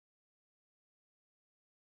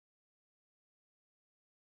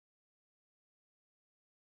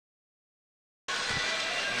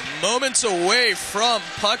Moments away from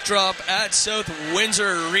puck drop at South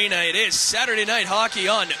Windsor Arena. It is Saturday night hockey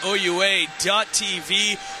on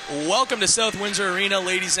OUA.TV. Welcome to South Windsor Arena,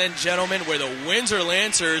 ladies and gentlemen, where the Windsor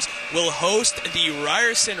Lancers will host the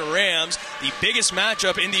Ryerson Rams, the biggest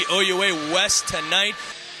matchup in the OUA West tonight.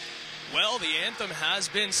 Well, the anthem has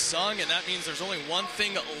been sung, and that means there's only one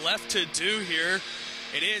thing left to do here.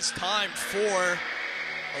 It is time for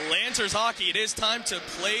Lancers hockey. It is time to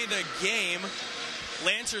play the game.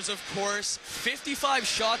 Lancers, of course, 55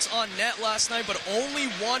 shots on net last night, but only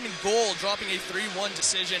one goal, dropping a 3-1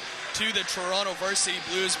 decision to the Toronto Varsity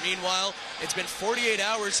Blues. Meanwhile, it's been 48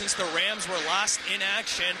 hours since the Rams were last in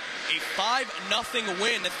action. A 5-0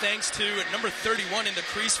 win thanks to number 31 in the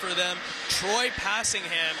crease for them, Troy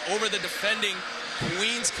Passingham, over the defending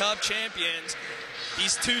Queen's Cup champions.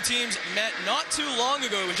 These two teams met not too long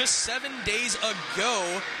ago. It was just 7 days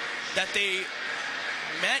ago that they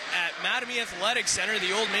met at Mattamy Centre,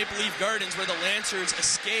 the old Maple Leaf Gardens, where the Lancers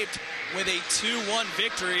escaped with a 2-1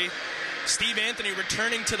 victory. Steve Anthony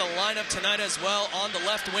returning to the lineup tonight as well on the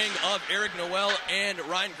left wing of Eric Noel and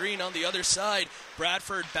Ryan Green on the other side.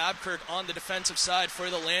 Bradford Babkirk on the defensive side for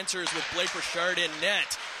the Lancers with Blake Richard in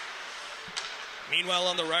net. Meanwhile,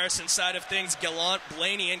 on the Ryerson side of things, Gallant,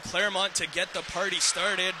 Blaney, and Claremont to get the party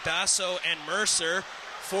started. Basso and Mercer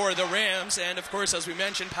for the Rams. And, of course, as we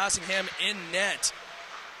mentioned, Passingham in net.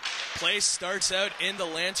 Play starts out in the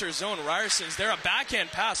Lancer zone. Ryerson's there, a backhand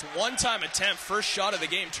pass, one-time attempt, first shot of the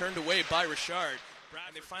game turned away by Richard.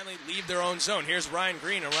 They finally leave their own zone. Here's Ryan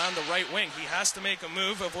Green around the right wing. He has to make a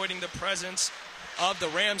move, avoiding the presence of the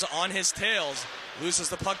Rams on his tails. Loses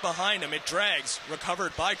the puck behind him. It drags,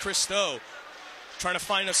 recovered by Christo. Trying to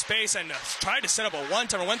find a space and tried to set up a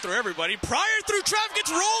one-timer, went through everybody. Pryor through traffic, it's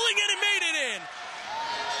rolling and it made it in.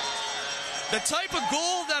 The type of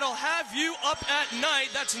goal that'll have you up at night.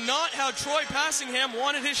 That's not how Troy Passingham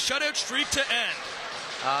wanted his shutout streak to end.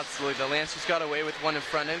 Absolutely. The Lancers got away with one in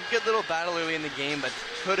front. A good little battle early in the game, but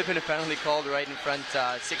could have been a penalty called right in front.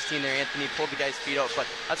 16 there. Anthony pulled the guy's feet out, but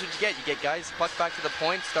that's what you get. You get guys puck back to the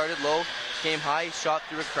point, started low, came high, shot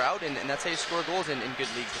through a crowd, and that's how you score goals in good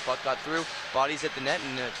leagues. The puck got through, bodies hit the net,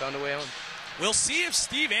 and found a way home. We'll see if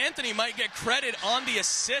Steve Anthony might get credit on the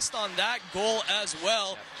assist on that goal as well.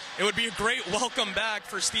 Yep. It would be a great welcome back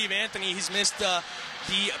for Steve Anthony. He's missed the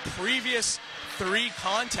previous 3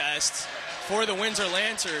 contests for the Windsor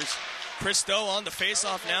Lancers. Christo on the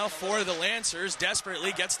faceoff now for the Lancers.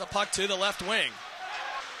 Desperately gets the puck to the left wing.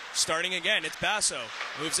 Starting again, it's Basso.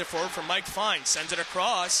 Moves it forward for Mike Fine. Sends it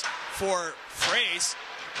across for Frace,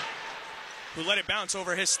 who let it bounce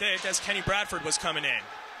over his stick as Kenny Bradford was coming in.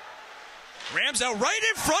 Rams out right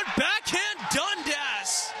in front, backhand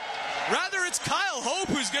Dundas. Rather, it's Kyle Hope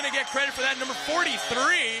who's going to get credit for that, number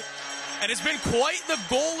 43. And it's been quite the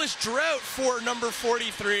goalless drought for number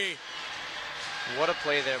 43. What a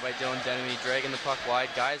play there by Dylan Denemy, dragging the puck wide.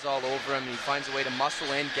 Guys all over him, and he finds a way to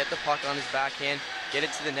muscle in, get the puck on his backhand, get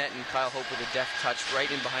it to the net, and Kyle Hope with a deft touch right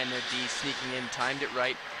in behind their D, sneaking in, timed it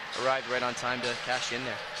right, arrived right on time to cash in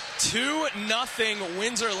there. 2-0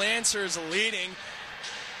 Windsor Lancers leading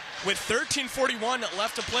with 13:41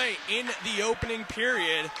 left to play in the opening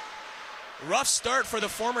period. Rough start for the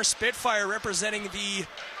former Spitfire representing the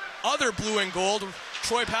other blue and gold,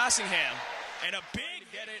 Troy Passingham. And a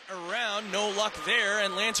big get it around, no luck there,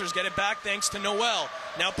 and Lancers get it back thanks to Noel.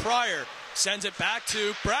 Now Pryor sends it back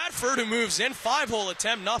to Bradford, who moves in, 5-hole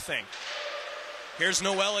attempt, nothing. Here's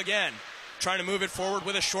Noel again, trying to move it forward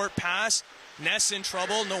with a short pass. Ness in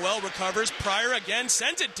trouble, Noel recovers, Pryor again,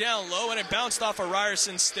 sends it down low, and it bounced off a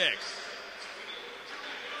Ryerson stick.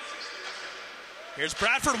 Here's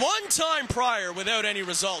Bradford, one-time Pryor without any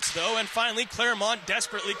results, though. And finally, Claremont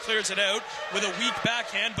desperately clears it out with a weak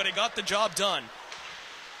backhand, but it got the job done.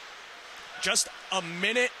 Just a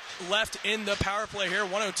minute left in the power play here.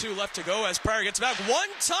 1:02 left to go as Pryor gets back.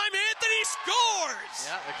 One-time Anthony scores!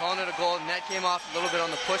 Yeah, they're calling it a goal. Net came off a little bit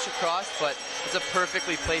on the push across, but it's a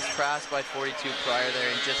perfectly placed pass by 42 Pryor there,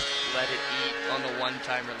 and just let it eat on the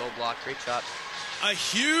one-timer low block. Great shot. A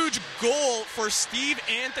huge goal for Steve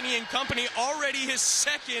Anthony and company, already his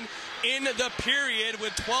second in the period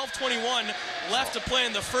with 12:21 left to play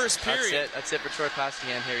in the first period. That's it for Troy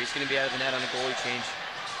Passingham here. He's going to be out of the net on a goalie change.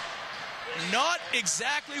 Not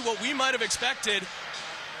exactly what we might have expected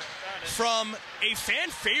from a fan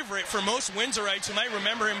favorite for most Windsorites who might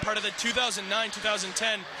remember him part of the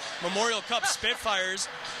 2009-2010 Memorial Cup Spitfires.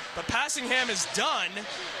 But Passingham is done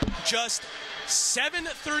just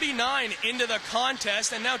 7:39 into the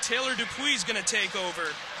contest, and now Taylor Dupuis is going to take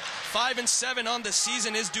over. 5-7 on the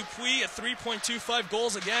season is Dupuis, at 3.25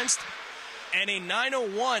 goals against and a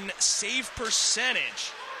 .901 save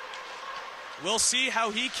percentage. We'll see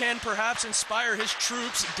how he can perhaps inspire his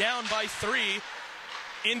troops down by 3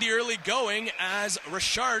 in the early going as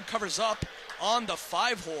Richard covers up on the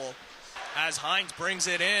 5-hole. As Hines brings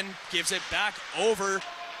it in, gives it back over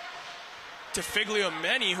to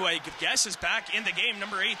Figliomeni, who I guess is back in the game,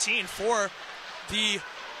 number 18 for the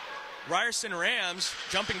Ryerson Rams,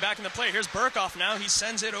 jumping back in the play. Here's Burkhoff now. He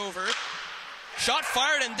sends it over. Shot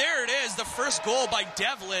fired, and there it is, the first goal by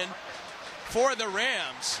Devlin for the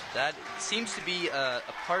Rams. That seems to be a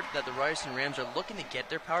part that the Ryerson Rams are looking to get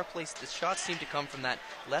their power plays. The shots seem to come from that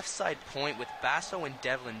left side point with Basso and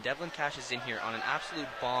Devlin. Devlin cashes in here on an absolute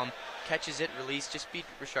bomb, catches it, release, just beat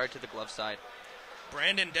Richard to the glove side.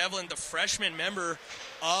 Brandon Devlin, the freshman member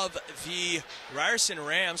of the Ryerson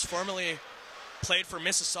Rams, formerly played for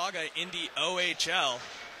Mississauga in the OHL.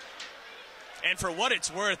 And for what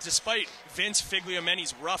it's worth, despite Vince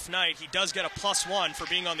Figliomeni's rough night, he does get a +1 for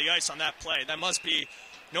being on the ice on that play. That must be,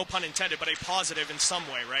 no pun intended, but a positive in some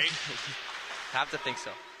way, right? Have to think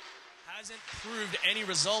so. Hasn't proved any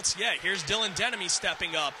results yet. Here's Dylan Denemy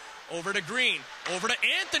stepping up. Over to Green. Over to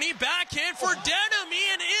Anthony. Backhand for Denemy,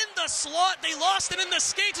 and in the slot. They lost it in the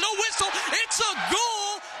skates. No whistle. It's a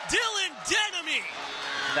goal. Dylan Denemy.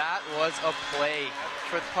 That was a play.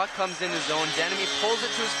 The puck comes in the zone. Denemy pulls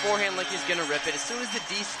it to his forehand like he's going to rip it. As soon as the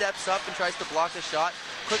D steps up and tries to block the shot,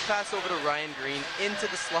 quick pass over to Ryan Green into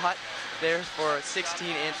the slot there for 16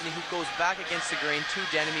 Anthony, who goes back against the grain to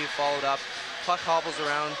Denemy, who followed up. Puck hobbles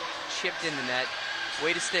around, chipped in the net.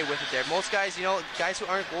 Way to stay with it there. Most guys, guys who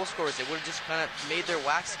aren't goal scorers, they would have just kind of made their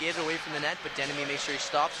whack, skated away from the net, but Denemy makes sure he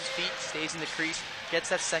stops his feet, stays in the crease, gets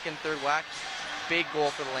that second, third whack. Big goal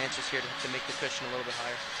for the Lancers here to make the cushion a little bit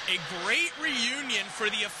higher. A great reunion for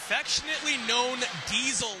the affectionately known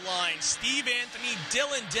Diesel line. Steve Anthony,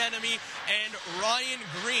 Dylan Denemy, and Ryan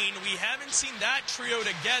Green. We haven't seen that trio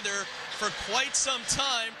together for quite some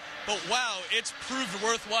time, but wow, it's proved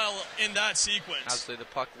worthwhile in that sequence. Absolutely,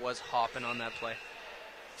 the puck was hopping on that play.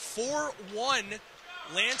 4-1,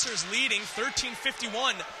 Lancers leading,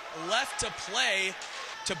 13:51 left to play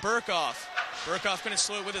to Burkhoff. Burkhoff going to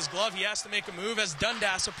slow it with his glove. He has to make a move as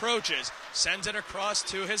Dundas approaches. Sends it across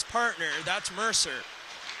to his partner. That's Mercer.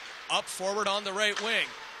 Up forward on the right wing.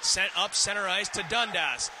 Sent up center ice to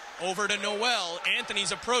Dundas. Over to Noel.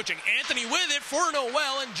 Anthony's approaching. Anthony with it for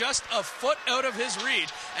Noel and just a foot out of his reach.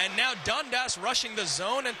 And now Dundas rushing the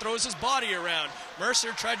zone and throws his body around.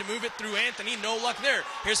 Mercer tried to move it through Anthony. No luck there.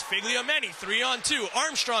 Here's Figliomeni. 3-on-2.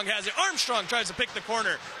 Armstrong has it. Armstrong tries to pick the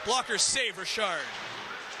corner. Blocker save Richard.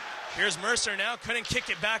 Here's Mercer now, couldn't kick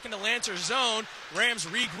it back into Lancer's zone. Rams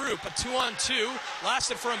regroup, a 2-on-2,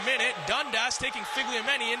 lasted for a minute. Dundas taking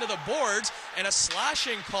Figliomeni into the boards, and a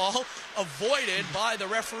slashing call avoided by the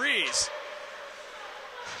referees.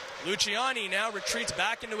 Luciani now retreats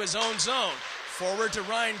back into his own zone. Forward to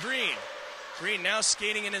Ryan Green. Green now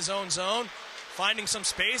skating in his own zone, finding some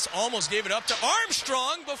space, almost gave it up to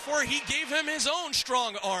Armstrong before he gave him his own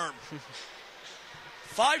strong arm.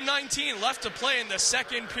 5:19 left to play in the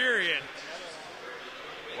second period.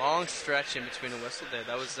 Long stretch in between a whistle there.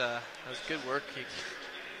 That was good work. You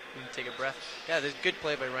can take a breath. Yeah, there's good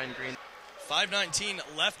play by Ryan Green. 5:19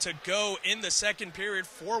 left to go in the second period.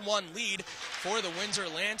 4-1 lead for the Windsor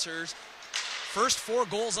Lancers. First 4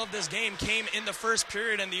 goals of this game came in the first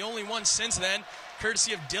period, and the only one since then,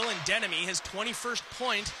 courtesy of Dylan Denemy, his 21st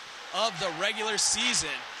point of the regular season.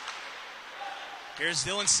 Here's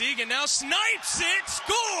Dylan Segan, now snipes it,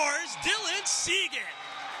 scores Dylan Segan.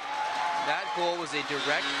 That goal was a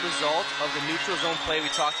direct result of the neutral zone play we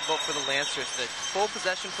talked about for the Lancers. The full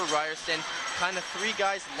possession for Ryerson, kind of 3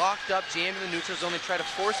 guys locked up, jammed in the neutral zone. They try to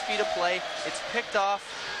force feed a play. It's picked off.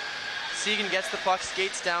 Segan gets the puck,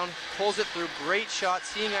 skates down, pulls it through. Great shot.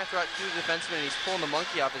 Seeing after out through the defenseman, and he's pulling the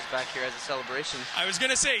monkey off his back here as a celebration. I was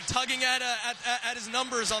going to say, tugging at his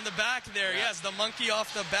numbers on the back there. Yeah. Yes, the monkey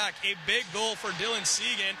off the back. A big goal for Dylan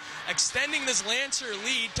Segan, extending this Lancer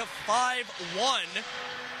lead to 5-1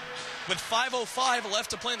 with 5:05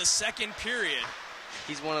 left to play in the second period.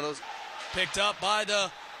 He's one of those. Picked up by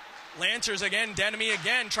the Lancers again. Denemy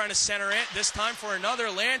again trying to center it. This time for another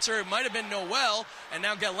Lancer. It might have been Noel. And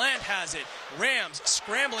now Gallant has it. Rams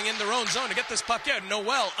scrambling in their own zone to get this puck out.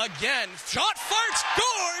 Noel again. Shot fired.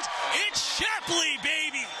 Scores. It's Shapley,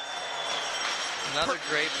 baby. Another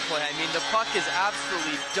great play. I mean, the puck is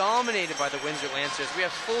absolutely dominated by the Windsor Lancers. We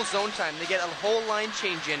have full zone time. They get a whole line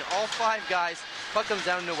change in. All 5 guys. Puck comes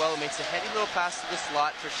down to Noel. Makes a heady little pass to the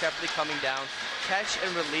slot for Shapley coming down. Catch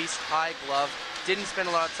and release. High glove. Didn't spend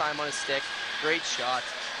a lot of time on his stick. Great shot.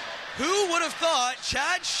 Who would have thought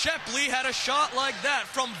Chad Shepley had a shot like that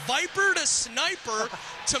from Viper to Sniper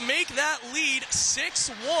to make that lead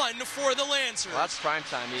 6-1 for the Lancers? Well, that's prime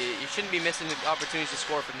time. You shouldn't be missing the opportunities to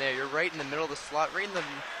score from there. You're right in the middle of the slot, right in the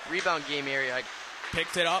rebound game area.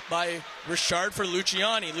 Picked it up by Richard for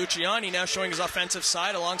Luciani. Luciani now showing his offensive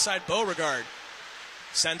side alongside Beauregard.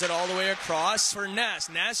 Sent it all the way across for Ness.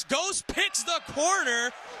 Ness goes, picks the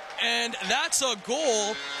corner, and that's a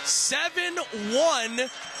goal. 7-1.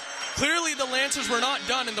 Clearly the Lancers were not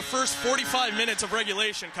done in the first 45 minutes of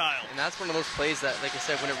regulation, Kyle. And that's one of those plays that, like I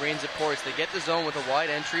said, when it rains, it pours. They get the zone with a wide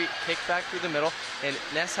entry, kick back through the middle, and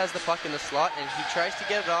Ness has the puck in the slot, and he tries to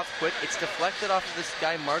get it off quick. It's deflected off of this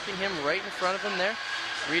guy marking him right in front of him there.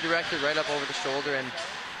 Redirected right up over the shoulder, and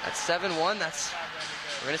at 7-1,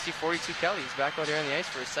 we're going to see 42 Kelly. He's back out here on the ice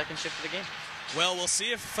for his second shift of the game. Well, we'll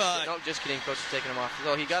see if... No, just kidding. Coach is taking him off.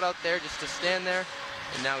 So he got out there just to stand there,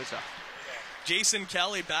 and now he's off. Jason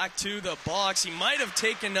Kelly back to the box. He might have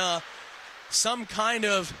taken some kind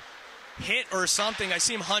of hit or something. I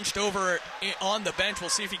see him hunched over on the bench.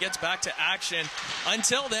 We'll see if he gets back to action.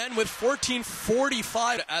 Until then, with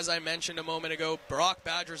 14:45, as I mentioned a moment ago, Brock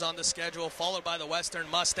Badgers on the schedule, followed by the Western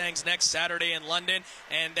Mustangs next Saturday in London,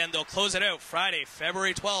 and then they'll close it out Friday,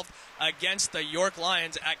 February 12th, against the York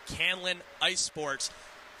Lions at Canlin Ice Sports.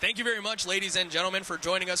 Thank you very much, ladies and gentlemen, for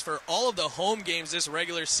joining us for all of the home games this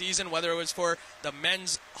regular season, whether it was for the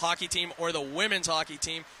men's hockey team or the women's hockey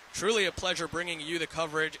team. Truly a pleasure bringing you the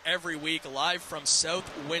coverage every week live from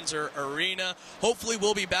South Windsor Arena. Hopefully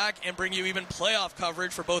we'll be back and bring you even playoff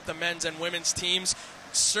coverage for both the men's and women's teams.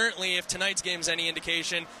 Certainly, if tonight's game is any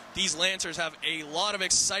indication, these Lancers have a lot of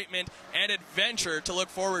excitement and adventure to look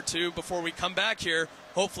forward to before we come back here,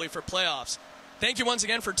 hopefully for playoffs. Thank you once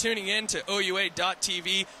again for tuning in to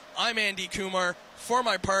OUA.TV. I'm Andy Kumar. For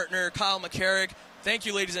my partner, Kyle McCarrick, thank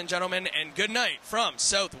you, ladies and gentlemen, and good night from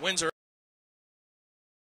South Windsor.